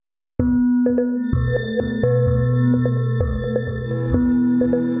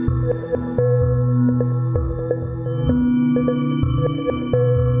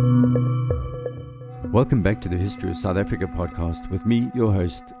Welcome back to the History of South Africa podcast with me, your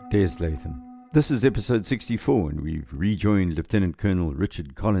host, Des Latham. This is episode 64 and we've rejoined Lieutenant Colonel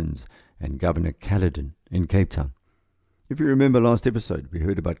Richard Collins and Governor Caledon in Cape Town. If you remember last episode, we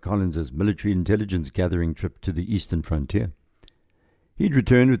heard about Collins's military intelligence gathering trip to the eastern frontier. He'd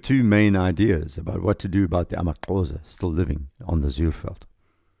returned with two main ideas about what to do about the amaXhosa still living on the Zuurveld.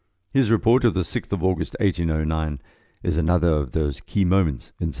 His report of the 6th of August 1809 is another of those key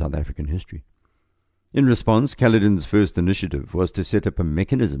moments in South African history. In response, Caledon's first initiative was to set up a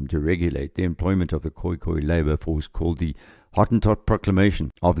mechanism to regulate the employment of the Khoekhoe labour force called the Hottentot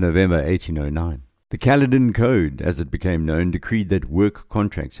Proclamation of November 1809. The Caledon Code, as it became known, decreed that work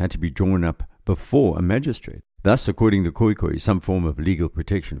contracts had to be drawn up before a magistrate, thus according to Khoekhoe some form of legal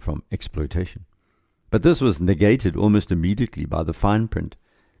protection from exploitation. But this was negated almost immediately by the fine print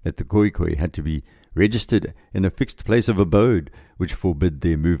that the Khoekhoe had to be registered in a fixed place of abode, which forbid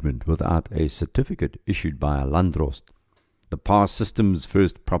their movement without a certificate issued by a landdrost. The pass system's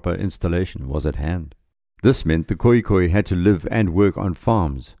first proper installation was at hand. This meant the Khoekhoe had to live and work on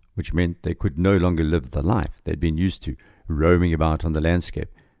farms, which meant they could no longer live the life they'd been used to, roaming about on the landscape,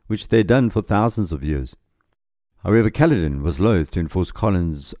 which they'd done for thousands of years. However, Caledon was loath to enforce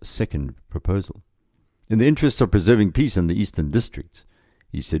Collins's second proposal. In the interest of preserving peace in the eastern districts,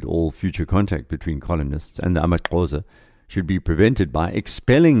 he said all future contact between colonists and the amaXhosa should be prevented by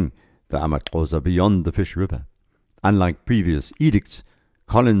expelling the amaXhosa beyond the Fish River. Unlike previous edicts,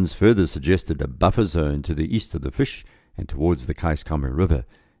 Collins further suggested a buffer zone to the east of the Fish and towards the Khoekhoe River,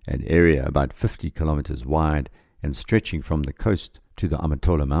 an area about 50 kilometers wide and stretching from the coast to the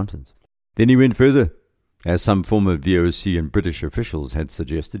Amatola Mountains. Then he went further. As some former VOC and British officials had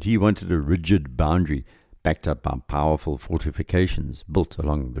suggested, he wanted a rigid boundary backed up by powerful fortifications built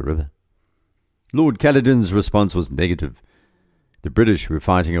along the river. Lord Caledon's response was negative. The British were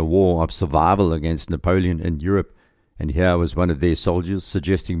fighting a war of survival against Napoleon in Europe, and here was one of their soldiers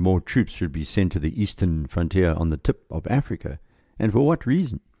suggesting more troops should be sent to the eastern frontier on the tip of Africa. And for what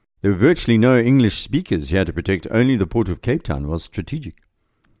reason? There were virtually no English speakers here to protect. Only the port of Cape Town was strategic.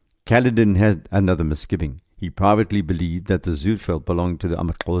 Caledon had another misgiving. He privately believed that the Zuurveld belonged to the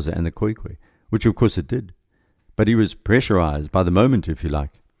amaXhosa and the Khoekhoe, which of course it did. But he was pressurized by the moment, if you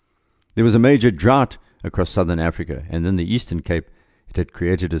like. There was a major drought across southern Africa, and in the eastern Cape it had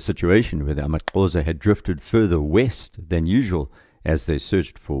created a situation where the amaXhosa had drifted further west than usual as they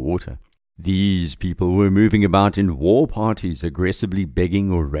searched for water. These people were moving about in war parties, aggressively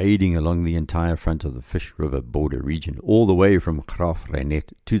begging or raiding along the entire front of the Fish River border region, all the way from Khoekhoe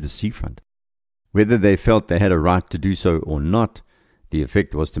to the seafront. Whether they felt they had a right to do so or not, the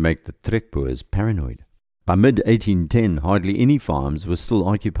effect was to make the trekboers paranoid. By mid-1810, hardly any farms were still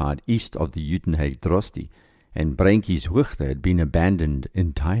occupied east of the Lieutenant-General and Brantjies Hoogte had been abandoned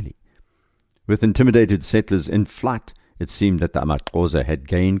entirely. With intimidated settlers in flight, it seemed that the amaXhosa had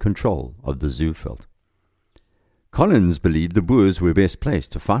gained control of the Zuurveld. Collins believed the Boers were best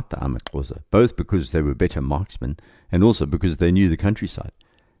placed to fight the amaXhosa, both because they were better marksmen and also because they knew the countryside.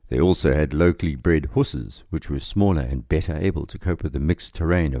 They also had locally bred horses, which were smaller and better able to cope with the mixed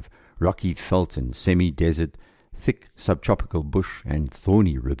terrain of rocky veldt and semi-desert, thick subtropical bush and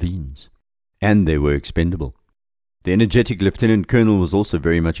thorny ravines. And they were expendable. The energetic lieutenant colonel was also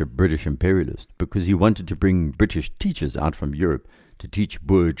very much a British imperialist because he wanted to bring British teachers out from Europe to teach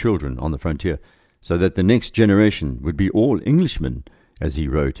Boer children on the frontier so that the next generation would be all Englishmen, as he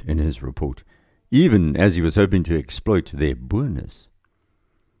wrote in his report, even as he was hoping to exploit their Boerness.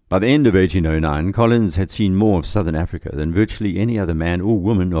 By the end of 1809, Collins had seen more of southern Africa than virtually any other man or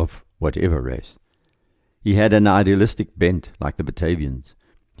woman of whatever race. He had an idealistic bent like the Batavians.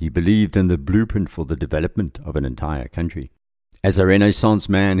 He believed in the blueprint for the development of an entire country. As a Renaissance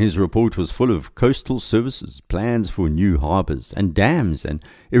man, his report was full of coastal services, plans for new harbours and dams and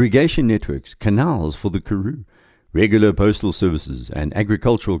irrigation networks, canals for the Karoo, regular postal services, an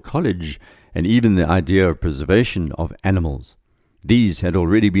agricultural college, and even the idea of preservation of animals. These had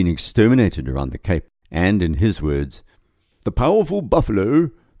already been exterminated around the Cape, and, in his words, the powerful buffalo,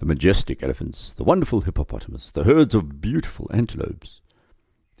 the majestic elephants, the wonderful hippopotamus, the herds of beautiful antelopes,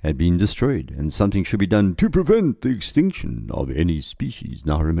 had been destroyed, and something should be done to prevent the extinction of any species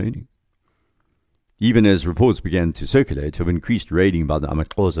now remaining. Even as reports began to circulate of increased raiding by the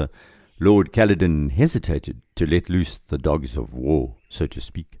amaXhosa, Lord Caledon hesitated to let loose the dogs of war, so to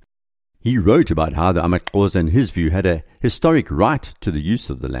speak. He wrote about how the amaXhosa, in his view, had a historic right to the use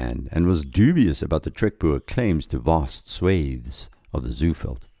of the land and was dubious about the trekboer claims to vast swathes of the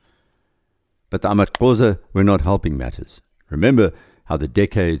Zuurveld. But the amaXhosa were not helping matters. Remember how the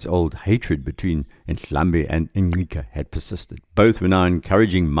decades-old hatred between Nhlambe and Ngqika had persisted. Both were now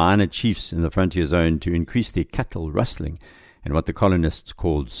encouraging minor chiefs in the frontier zone to increase their cattle rustling and what the colonists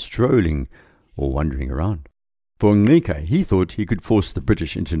called strolling, or wandering around. For Ngqika, he thought he could force the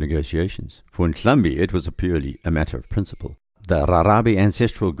British into negotiations. For Nhlambe, it was purely a matter of principle. The Rarabe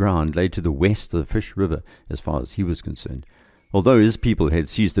ancestral ground lay to the west of the Fish River as far as he was concerned, although his people had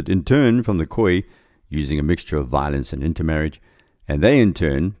seized it in turn from the Khoi, using a mixture of violence and intermarriage, and they in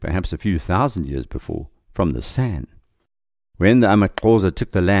turn, perhaps a few thousand years before, from the San. When the amaXhosa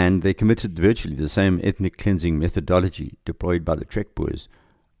took the land, they committed virtually the same ethnic cleansing methodology deployed by the Trek Boers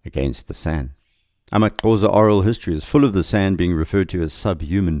against the San. amaXhosa oral history is full of the San being referred to as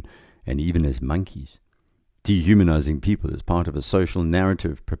subhuman and even as monkeys. Dehumanizing people is part of a social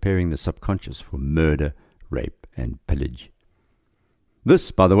narrative preparing the subconscious for murder, rape, and pillage.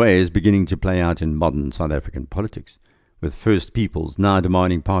 This, by the way, is beginning to play out in modern South African politics, with First Peoples now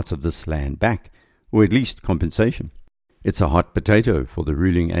demanding parts of this land back, or at least compensation. It's a hot potato for the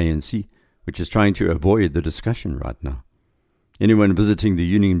ruling ANC, which is trying to avoid the discussion right now. Anyone visiting the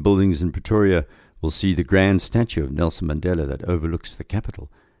Union buildings in Pretoria will see the grand statue of Nelson Mandela that overlooks the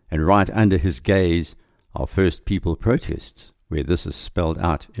capital, and right under his gaze are First People protests, where this is spelled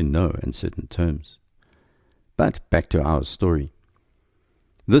out in no uncertain terms. But back to our story.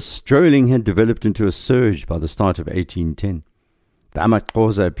 This strolling had developed into a surge by the start of 1810. The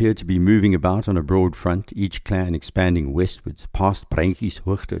amaXhosa appeared to be moving about on a broad front, each clan expanding westwards, past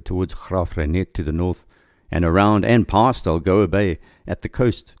Brandtjieshoogte towards Graafrenet to the north, and around and past Algoa Bay at the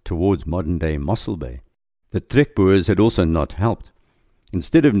coast towards modern-day Mossel Bay. The Trek Boers had also not helped.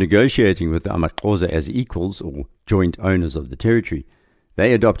 Instead of negotiating with the amaXhosa as equals or joint owners of the territory,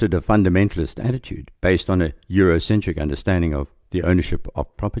 they adopted a fundamentalist attitude based on a Eurocentric understanding of the ownership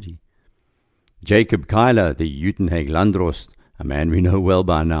of property. Jacob Keiler, the Uitenhage landdrost, a man we know well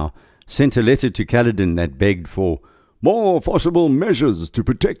by now, sent a letter to Caledon that begged for more forcible measures to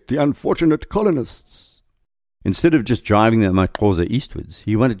protect the unfortunate colonists. Instead of just driving the amaXhosa eastwards,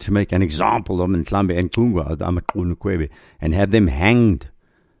 he wanted to make an example of Nhlambe and Khoekhoe of the amaXhosa and have them hanged.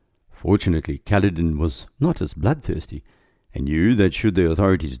 Fortunately, Caledon was not as bloodthirsty and knew that should the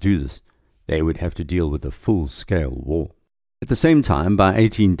authorities do this, they would have to deal with a full-scale war. At the same time, by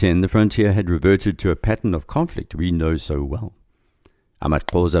 1810, the frontier had reverted to a pattern of conflict we know so well.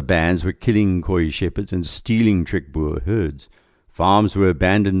 amaXhosa bands were killing Khoi shepherds and stealing Trek Boer herds. Farms were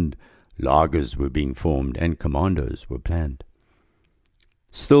abandoned, lagers were being formed, and commandos were planned.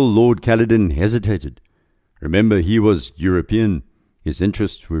 Still, Lord Caledon hesitated. Remember, he was European. His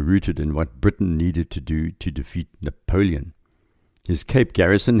interests were rooted in what Britain needed to do to defeat Napoleon. His Cape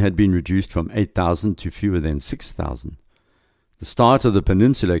garrison had been reduced from 8,000 to fewer than 6,000. The start of the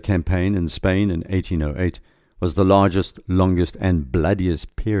Peninsular Campaign in Spain in 1808 was the largest, longest, and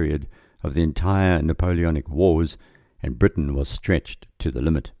bloodiest period of the entire Napoleonic Wars, and Britain was stretched to the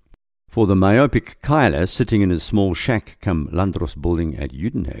limit. For the myopic Keiler, sitting in his small shack-cum-landros building at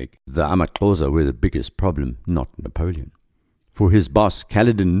Uitenhage, the amaXhosa were the biggest problem, not Napoleon. For his boss,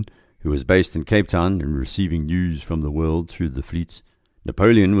 Caledon, who was based in Cape Town and receiving news from the world through the fleets,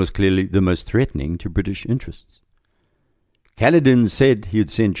 Napoleon was clearly the most threatening to British interests. Caledon said he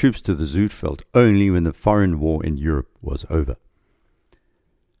would send troops to the Zuurveld only when the foreign war in Europe was over.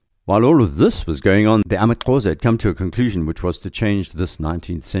 While all of this was going on, the amaXhosa had come to a conclusion which was to change this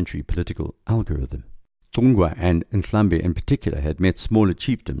 19th century political algorithm. Tungwa and Nhlambe in particular had met smaller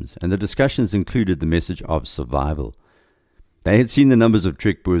chiefdoms, and the discussions included the message of survival. They had seen the numbers of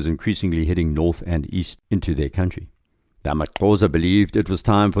Trek Boers increasingly heading north and east into their country. The amaXhosa believed it was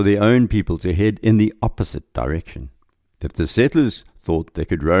time for their own people to head in the opposite direction. If the settlers thought they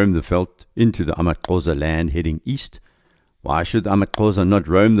could roam the veld into the amaXhosa land heading east, why should the amaXhosa not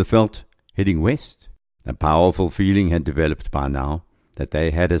roam the veld heading west? A powerful feeling had developed by now that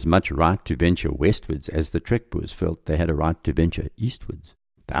they had as much right to venture westwards as the Trek Boers felt they had a right to venture eastwards.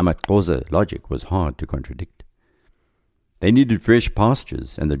 The amaXhosa logic was hard to contradict. They needed fresh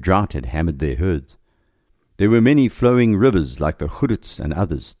pastures, and the drought had hammered their herds. There were many flowing rivers like the Khoekhoe and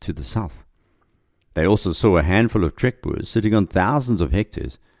others to the south. They also saw a handful of Trek Boers sitting on thousands of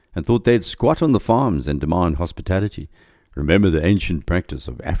hectares and thought they'd squat on the farms and demand hospitality. Remember the ancient practice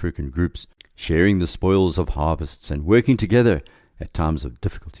of African groups sharing the spoils of harvests and working together at times of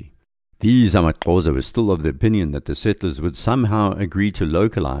difficulty. These amaXhosa were still of the opinion that the settlers would somehow agree to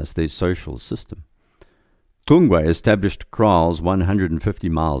localize their social system. Tungwa established kraals 150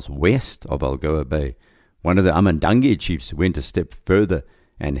 miles west of Algoa Bay. One of the Amandange chiefs went a step further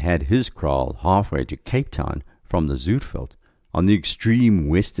and had his kraal halfway to Cape Town from the Zuurveld on the extreme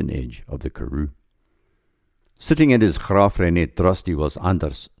western edge of the Karoo. Sitting at his grafrenet drostie was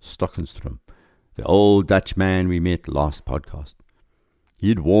Anders Stockenstrom, the old Dutch man we met last podcast. He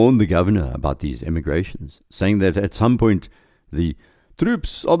had warned the governor about these emigrations, saying that at some point the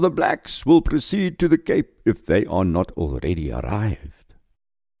troops of the blacks will proceed to the Cape if they are not already arrived.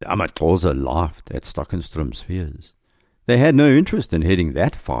 The amaXhosa laughed at Stockenstrom's fears. They had no interest in heading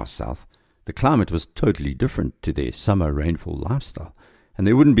that far south. The climate was totally different to their summer rainfall lifestyle, and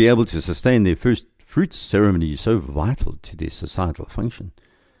they wouldn't be able to sustain their first fruits ceremony so vital to their societal function.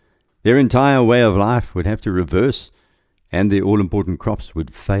 Their entire way of life would have to reverse, and their all-important crops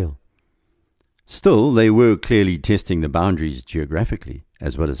would fail. Still, they were clearly testing the boundaries geographically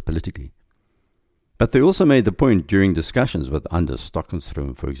as well as politically. But they also made the point during discussions with Anders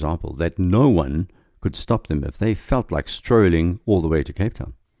Stockenstrom, for example, that no one could stop them if they felt like strolling all the way to Cape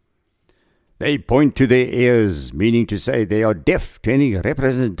Town. They point to their ears, meaning to say they are deaf to any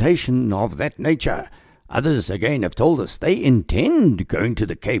representation of that nature. Others again have told us they intend going to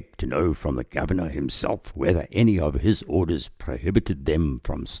the Cape to know from the governor himself whether any of his orders prohibited them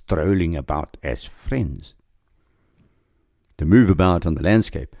from strolling about as friends. To move about on the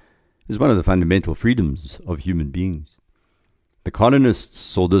landscape is one of the fundamental freedoms of human beings. The colonists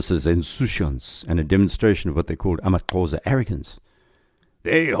saw this as insouciance and a demonstration of what they called amaXhosa arrogance.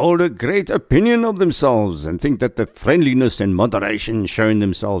 They hold a great opinion of themselves and think that the friendliness and moderation shown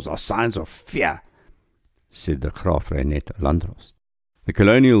themselves are signs of fear, said the grafrenet landdrost. The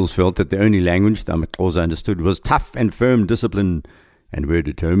colonials felt that the only language the amaXhosa understood was tough and firm discipline, and were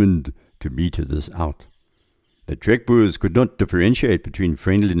determined to meter this out. The trekboers could not differentiate between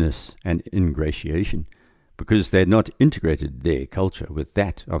friendliness and ingratiation, because they had not integrated their culture with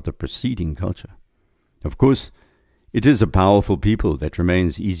that of the preceding culture. Of course, it is a powerful people that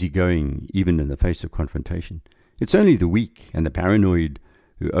remains easygoing even in the face of confrontation. It's only the weak and the paranoid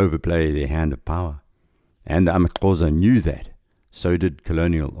who overplay their hand of power. And the amaXhosa knew that. So did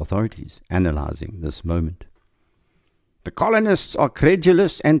colonial authorities, analyzing this moment. The colonists are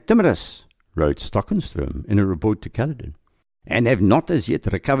credulous and timorous, wrote Stockenstrom in a report to Caledon, and have not as yet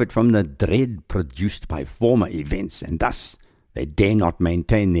recovered from the dread produced by former events, and thus they dare not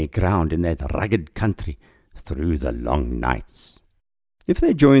maintain their ground in that rugged country through the long nights. If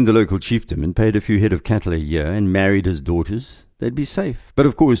they joined the local chiefdom and paid a few head of cattle a year and married his daughters, they'd be safe. But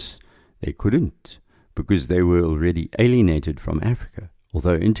of course, they couldn't, because they were already alienated from Africa,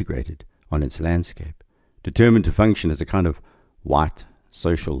 although integrated on its landscape, determined to function as a kind of white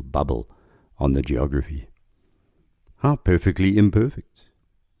social bubble on the geography. How perfectly imperfect.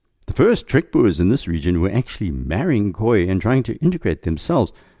 The first trekboers in this region were actually marrying Khoi and trying to integrate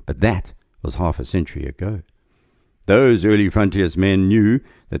themselves, but that was half a century ago. Those early frontiersmen knew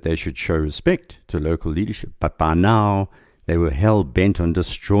that they should show respect to local leadership, but by now they were hell-bent on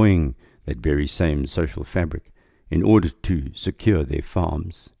destroying that very same social fabric in order to secure their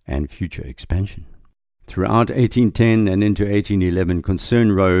farms and future expansion. Throughout 1810 and into 1811,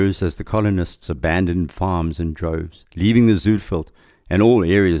 concern rose as the colonists abandoned farms in droves, leaving the Zuurveld and all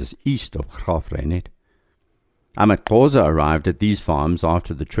areas east of Grafrenet. amaXhosa arrived at these farms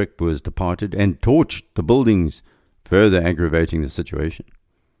after the trekboers departed and torched the buildings, further aggravating the situation.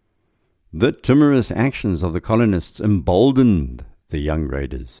 The timorous actions of the colonists emboldened the young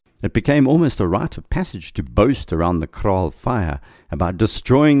raiders. It became almost a rite of passage to boast around the kraal fire about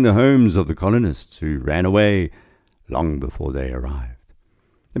destroying the homes of the colonists who ran away long before they arrived.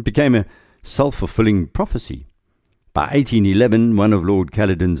 It became a self-fulfilling prophecy. By 1811, one of Lord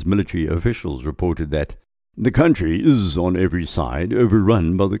Caledon's military officials reported that the country is on every side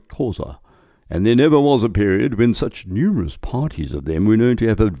overrun by the Xhosa, and there never was a period when such numerous parties of them were known to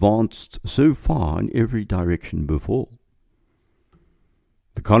have advanced so far in every direction before.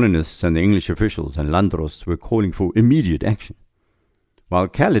 The colonists and the English officials and landdrosts were calling for immediate action, while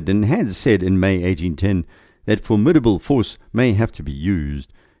Caledon had said in May 1810 that formidable force may have to be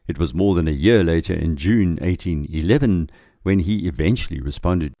used. It was more than a year later, in June 1811, when he eventually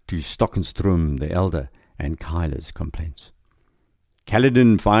responded to Stockenstrom the elder and Kyler's complaints.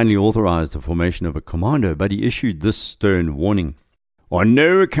 Caledon finally authorized the formation of a commando, but he issued this stern warning. On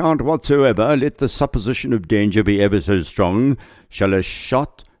no account whatsoever, let the supposition of danger be ever so strong, shall a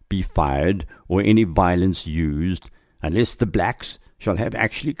shot be fired or any violence used, unless the blacks shall have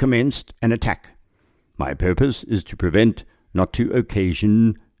actually commenced an attack. My purpose is to prevent, not to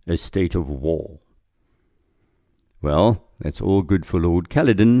occasion, a state of war. Well, that's all good for Lord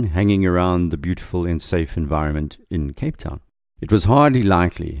Caledon, hanging around the beautiful and safe environment in Cape Town. It was hardly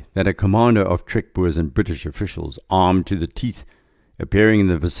likely that a commander of trekboers and British officials, armed to the teeth, appearing in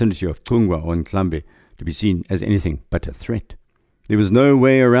the vicinity of Tungwa or Nklambe, to be seen as anything but a threat. There was no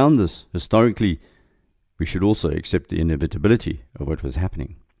way around this. Historically, We should also accept the inevitability of what was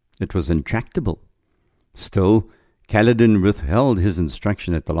happening. It was intractable. Still, Caledon withheld his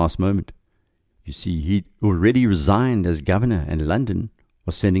instruction at the last moment. You see, he'd already resigned as governor, and London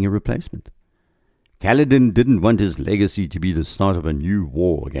was sending a replacement. Caledon didn't want his legacy to be the start of a new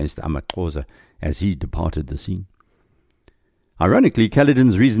war against amaXhosa as he departed the scene. Ironically,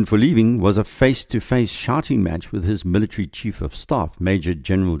 Caledon's reason for leaving was a face-to-face shouting match with his military chief of staff, Major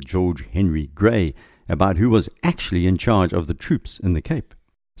General George Henry Grey, about who was actually in charge of the troops in the Cape.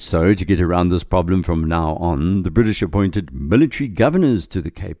 So, to get around this problem from now on, the British appointed military governors to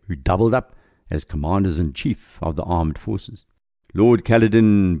the Cape who doubled up as commanders-in-chief of the armed forces. Lord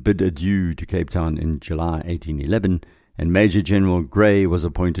Caledon bid adieu to Cape Town in July 1811, and Major General Grey was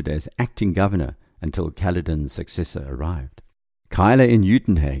appointed as acting governor until Caledon's successor arrived. Kyla in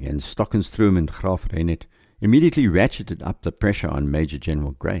Uitenhage and Stockenstroom in Graafreinet immediately ratcheted up the pressure on Major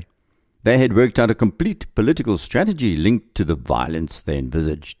General Grey. They had worked out a complete political strategy linked to the violence they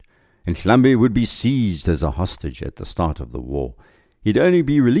envisaged. Nhlambe would be seized as a hostage at the start of the war. He'd only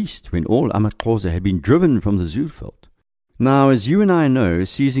be released when all amaXhosa had been driven from the Zuurveld. Now, as you and I know,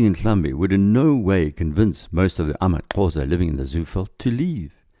 seizing Nhlambe would in no way convince most of the amaXhosa living in the Zuurveld to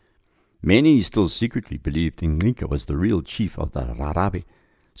leave. Many still secretly believed Ngqika was the real chief of the Rarabe,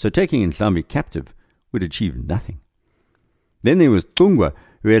 so taking Nhlambe captive would achieve nothing. Then there was Tungwa,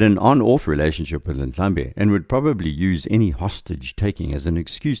 who had an on-off relationship with Nhlambe and would probably use any hostage-taking as an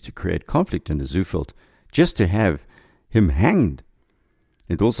excuse to create conflict in the Zuurveld, just to have him hanged.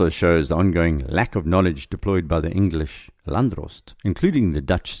 It also shows the ongoing lack of knowledge deployed by the English landdrost, including the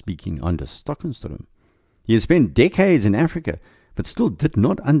Dutch-speaking Anders Stockenstroom. He had spent decades in Africa, but still did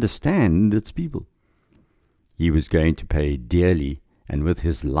not understand its people. He was going to pay dearly and with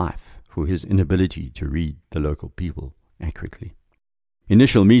his life for his inability to read the local people accurately.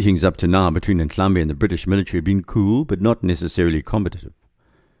 Initial meetings up to now between Nhlambe and the British military had been cool, but not necessarily combative.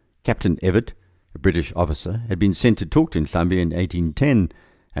 Captain Evatt, a British officer, had been sent to talk to Nhlambe in 1810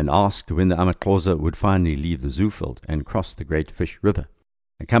 and asked when the amaXhosa would finally leave the Zuurveld and cross the Great Fish River.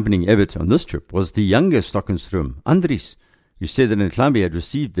 Accompanying Evatt on this trip was the younger Stockenstroom, Andries, who said that Nhlambe had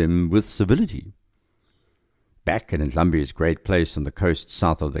received them with civility. Back at Nhlambe's great place on the coast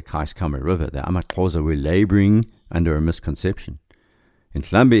south of the Keiskamma River, the amaXhosa were labouring under a misconception.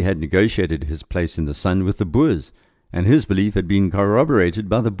 Nhlambe had negotiated his place in the sun with the Boers, and his belief had been corroborated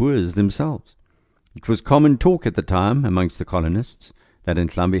by the Boers themselves. It was common talk at the time amongst the colonists that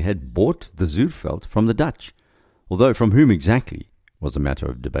Nhlambe had bought the Zuurveld from the Dutch, although from whom exactly was a matter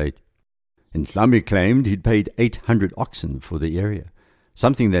of debate. Nhlambe claimed he'd paid 800 oxen for the area,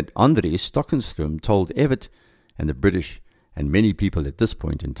 something that Andries Stockenstroom told Evatt, and the British and many people at this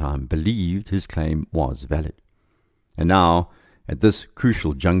point in time believed his claim was valid. And now, at this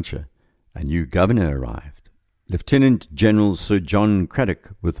crucial juncture, a new governor arrived. Lieutenant-General Sir John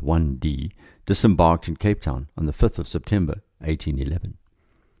Cradock, with 1D, disembarked in Cape Town on the 5th of September 1811.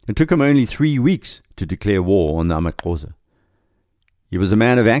 It took him only 3 weeks to declare war on the amaXhosa. He was a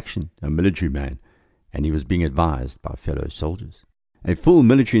man of action, a military man, and he was being advised by fellow soldiers. A full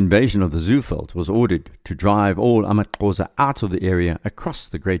military invasion of the Zuurveld was ordered to drive all amaXhosa out of the area across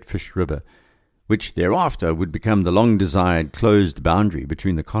the Great Fish River, which thereafter would become the long-desired closed boundary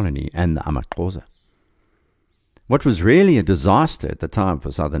between the colony and the amaXhosa. What was really a disaster at the time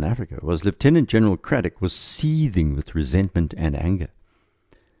for Southern Africa was Lieutenant-General Cradock was seething with resentment and anger.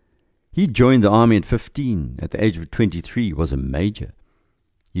 He joined the army at 15, at the age of 23 was a major.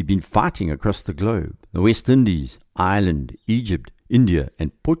 He'd been fighting across the globe, the West Indies, Ireland, Egypt, India,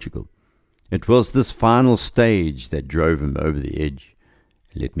 and Portugal. It was this final stage that drove him over the edge.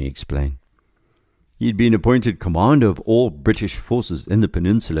 Let me explain. He'd been appointed commander of all British forces in the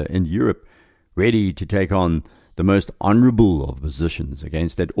peninsula and Europe, ready to take on the most honourable of positions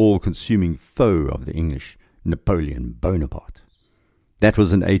against that all-consuming foe of the English, Napoleon Bonaparte. That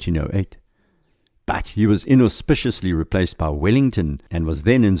was in 1808. But he was inauspiciously replaced by Wellington and was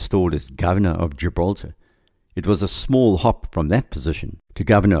then installed as governor of Gibraltar. It was a small hop from that position to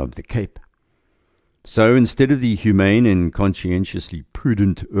governor of the Cape. So instead of the humane and conscientiously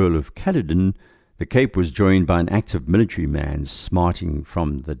prudent Earl of Caledon, the Cape was joined by an active military man smarting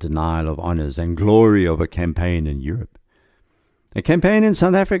from the denial of honours and glory of a campaign in Europe. A campaign in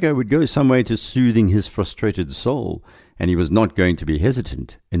South Africa would go some way to soothing his frustrated soul, and he was not going to be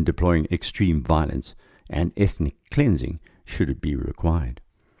hesitant in deploying extreme violence and ethnic cleansing should it be required.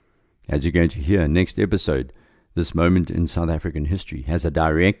 As you're going to hear next episode, this moment in South African history has a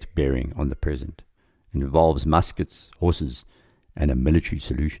direct bearing on the present. It involves muskets, horses, and a military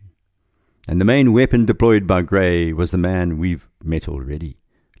solution. And the main weapon deployed by Grey was the man we've met already,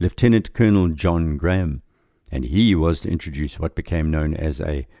 Lieutenant Colonel John Graham, and he was to introduce what became known as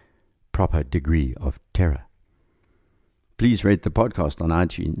a proper degree of terror. Please rate the podcast on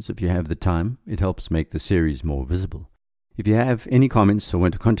iTunes if you have the time. It helps make the series more visible. If you have any comments or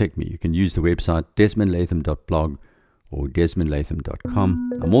want to contact me, you can use the website desmondlatham.blog or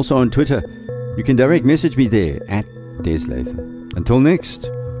desmondlatham.com. I'm also on Twitter. You can direct message me there at deslatham. Until next,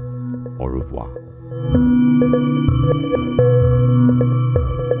 au revoir.